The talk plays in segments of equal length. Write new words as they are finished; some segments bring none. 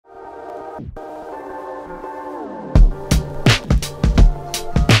Whoa.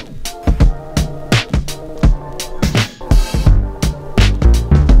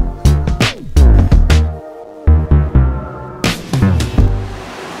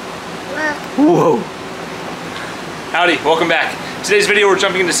 Howdy, welcome back. Today's video we're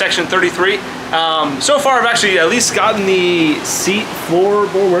jumping into section 33. So far I've actually at least gotten the seat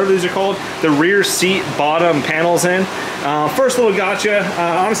floorboard, whatever these are called, the rear seat bottom panels in. First little gotcha,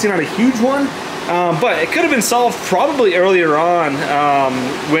 honestly not a huge one, but it could have been solved probably earlier on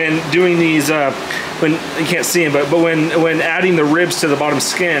when doing these, when you can't see them, but when adding the ribs to the bottom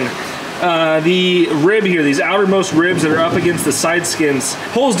skin. The rib here, these outermost ribs that are up against the side skins,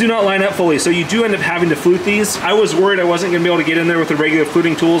 holes do not line up fully, so you do end up having to flute these. I was worried I wasn't going to be able to get in there with the regular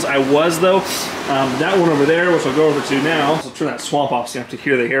fluting tools. I was though. That one over there, which I'll go over to now. So I'll turn that swamp off so you have to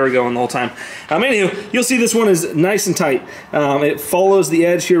hear the air going the whole time. Anywho, you'll see this one is nice and tight. It follows the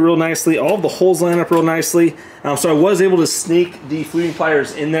edge here real nicely. All of the holes line up real nicely. So I was able to sneak the fluting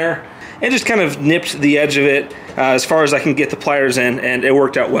pliers in there and just kind of nipped the edge of it as far as I can get the pliers in, and it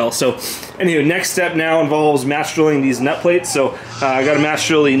worked out well. So anyway, next step now involves match drilling these nut plates. So I got to match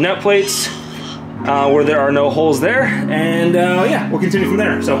drill the nut plates where there are no holes there, and yeah, we'll continue from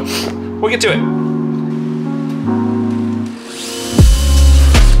there. So we'll get to it.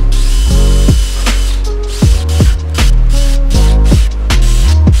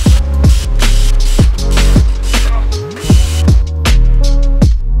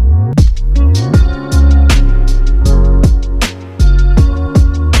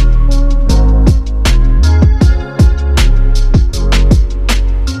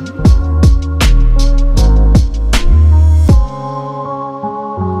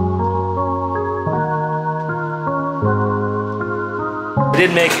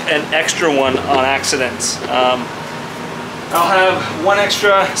 Did make an extra one on accident. I'll have one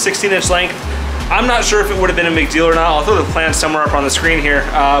extra 16-inch length. I'm not sure if it would have been a big deal or not. I'll throw the plan somewhere up on the screen here,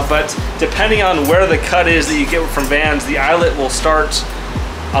 but depending on where the cut is that you get from Vans, the eyelet will start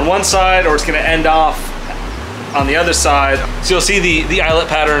on one side or it's going to end off on the other side. So you'll see the eyelet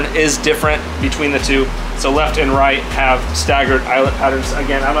pattern is different between the two. So left and right have staggered eyelet patterns.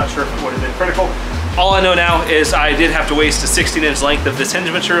 Again, I'm not sure if it would have been critical. All I know now is I did have to waste a 16-inch length of this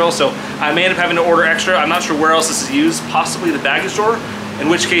hinge material, so I may end up having to order extra. I'm not sure where else this is used, possibly the baggage door, in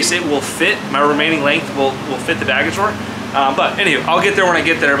which case it will fit, my remaining length will fit the baggage door. But anyway, I'll get there when I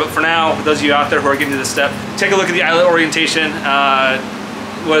get there, but for now, for those of you out there who are getting to this step, take a look at the eyelet orientation.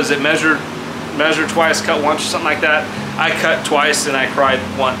 What is it, measure twice, cut once, or something like that. I cut twice and I cried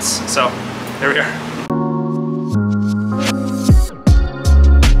once, so there we are.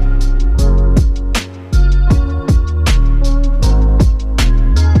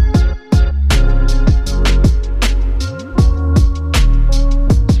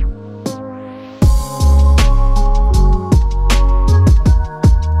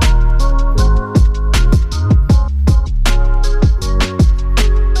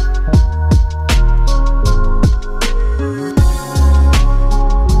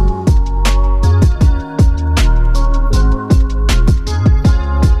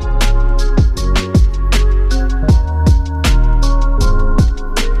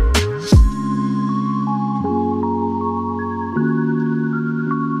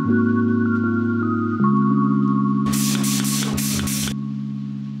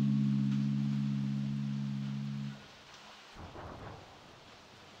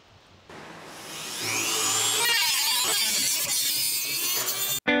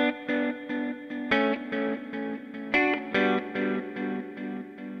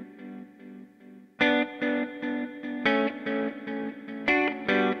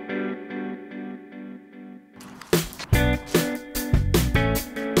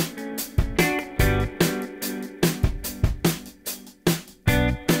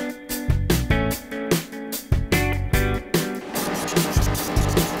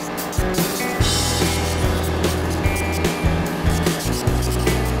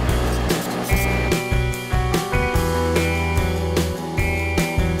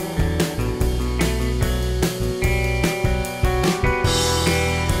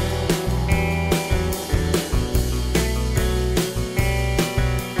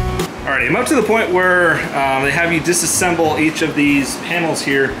 I'm up to the point where they have you disassemble each of these panels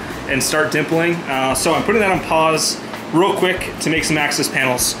here and start dimpling. So I'm putting that on pause real quick to make some access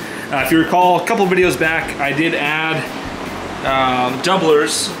panels. If you recall, a couple videos back, I did add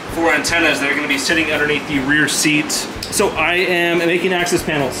doublers for antennas that are going to be sitting underneath the rear seat. So I am making access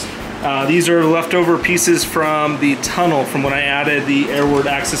panels. These are leftover pieces from the tunnel from when I added the airward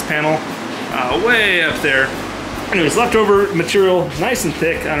access panel way up there. anyways, leftover material, nice and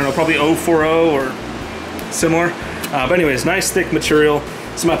thick. I don't know, probably 040 or similar. But anyways, nice thick material.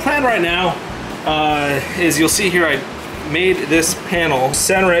 So my plan right now is, you'll see here, I made this panel,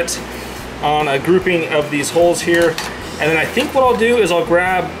 center it on a grouping of these holes here. And then I think what I'll do is I'll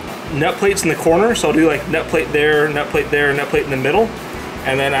grab nut plates in the corner. So I'll do like nut plate there, nut plate there, nut plate in the middle.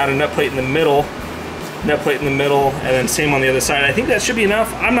 And then add a nut plate in the middle, nut plate in the middle, and then same on the other side. I think that should be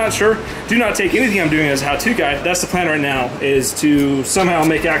enough. I'm not sure. Do not take anything I'm doing as a how-to guide. That's the plan right now, is to somehow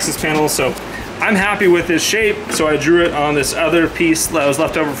make access panels. So I'm happy with this shape. So I drew it on this other piece that was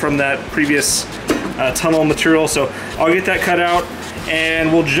left over from that previous tunnel material. So I'll get that cut out,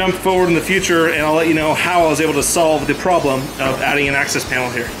 and we'll jump forward in the future, and I'll let you know how I was able to solve the problem of adding an access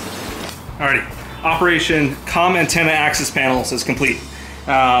panel here. Alrighty, Operation comm antenna access panels is complete.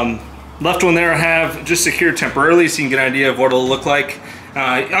 Left one there I have just secured temporarily so you can get an idea of what it'll look like.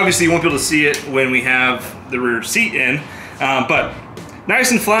 Obviously you won't be able to see it when we have the rear seat in, but nice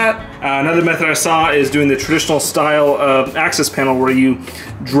and flat. Another method I saw is doing the traditional style of access panel where you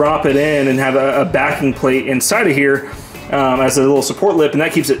drop it in and have a backing plate inside of here as a little support lip, and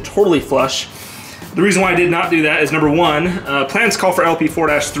that keeps it totally flush. The reason why I did not do that is, number one, plans call for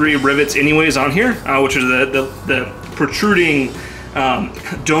LP4-3 rivets anyways on here, which are the protruding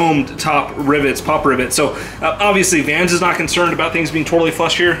domed top rivets, pop rivets. So obviously Vans is not concerned about things being totally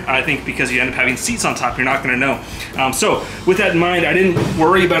flush here. I think because you end up having seats on top, you're not going to know. So with that in mind, I didn't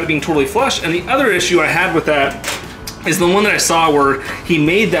worry about it being totally flush. And the other issue I had with that is the one that I saw where he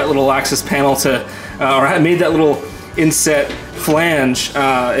made that little access panel to, or made that little inset flange.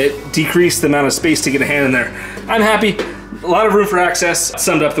 It decreased the amount of space to get a hand in there. I'm happy. A lot of room for access.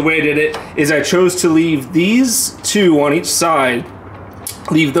 Summed up, the way I did it is I chose to leave these two on each side,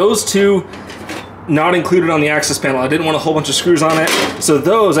 leave those two not included on the access panel. I didn't want a whole bunch of screws on it, so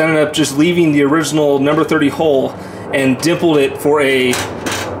those I ended up just leaving the original number 30 hole and dimpled it for a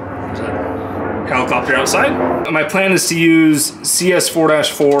helicopter outside. My plan is to use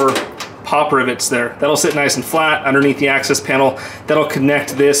CS4-4 pop rivets there. That'll sit nice and flat underneath the access panel. That'll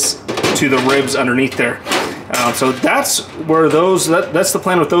connect this to the ribs underneath there. So that's where that's the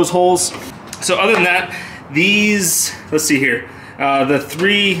plan with those holes. So other than that, these, let's see here, the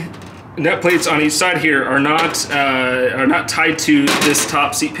 3 nut plates on each side here are not tied to this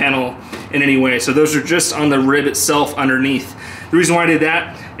top seat panel in any way. So those are just on the rib itself underneath. The reason why I did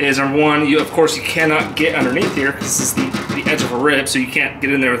that is, number one, of course you cannot get underneath here because this is the edge of a rib, so you can't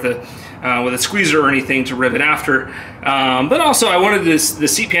get in there with a squeezer or anything to rivet after. But also I wanted the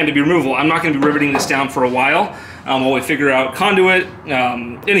seat pan to be removable. I'm not going to be riveting this down for a while we figure out conduit.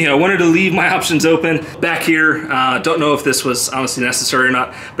 Anyhow, I wanted to leave my options open. Back here, don't know if this was honestly necessary or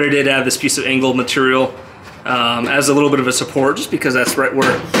not, but I did add this piece of angled material as a little bit of a support, just because that's right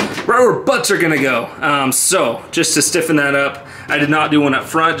where butts are gonna go. So just to stiffen that up, I did not do one up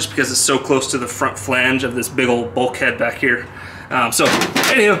front just because it's so close to the front flange of this big old bulkhead back here. So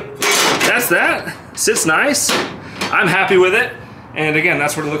anyway, that's that. Sits nice. I'm happy with it. And again,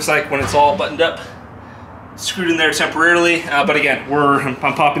 that's what it looks like when it's all buttoned up, screwed in there temporarily. But again,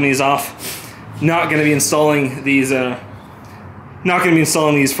 I'm popping these off. Not going to be installing these.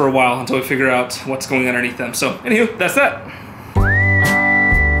 For a while until we figure out what's going underneath them. So anywho, that's that.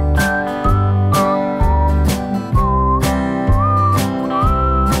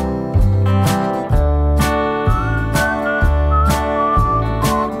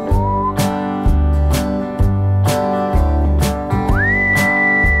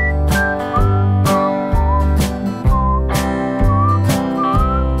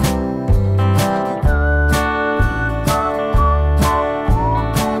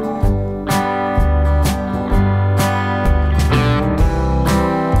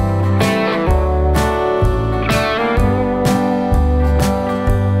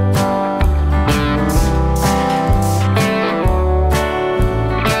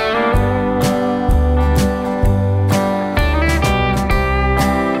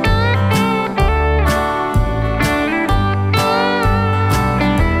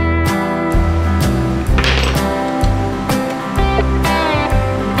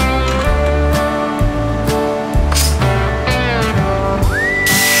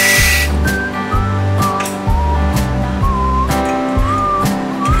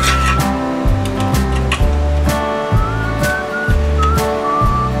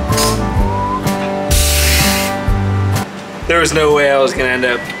 There was no way I was gonna end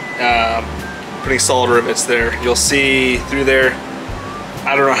up putting solid rivets there. You'll see through there,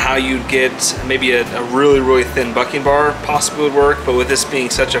 I don't know how you'd get maybe a really thin bucking bar possibly would work, but with this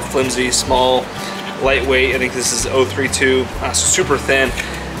being such a flimsy, small, lightweight, I think this is 032, so super thin.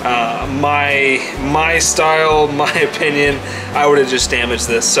 my style, my opinion, I would have just damaged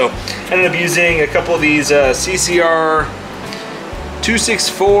this. So ended up using a couple of these CCR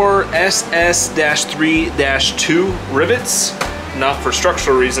 264 SS-3-2 rivets, not for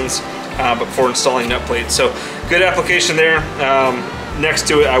structural reasons, but for installing nut plates. So good application there. Next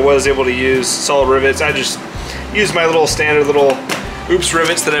to it, I was able to use solid rivets. I just used my little standard little oops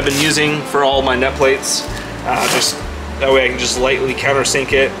rivets that I've been using for all my nut plates. Just that way I can just lightly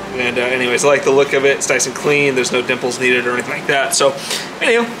countersink it. And anyways, I like the look of it. It's nice and clean. There's no dimples needed or anything like that. So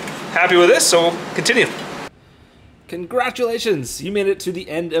anyway, happy with this, so we'll continue. Congratulations, you made it to the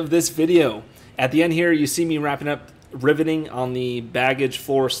end of this video. At the end here, you see me wrapping up riveting on the baggage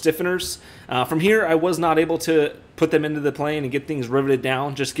floor stiffeners. From here, I was not able to put them into the plane and get things riveted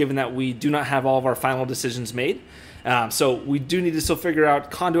down, just given that we do not have all of our final decisions made. So we do need to still figure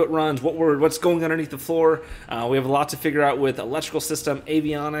out conduit runs, what's going underneath the floor. We have a lot to figure out with electrical system,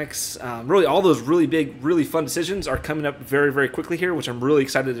 avionics. Really, all those really big, really fun decisions are coming up very, very quickly here, which I'm really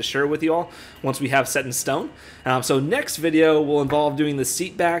excited to share with you all once we have set in stone. So next video will involve doing the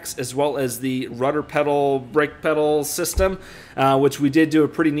seat backs as well as the rudder pedal, brake pedal system, which we did do a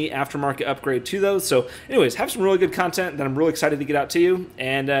pretty neat aftermarket upgrade to those. So anyways, have some really good content that I'm really excited to get out to you.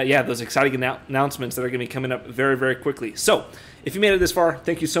 And yeah, those exciting announcements that are going to be coming up very, very quickly. So if you made it this far,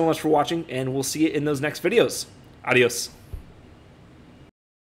 thank you so much for watching, and we'll see you in those next videos. Adios.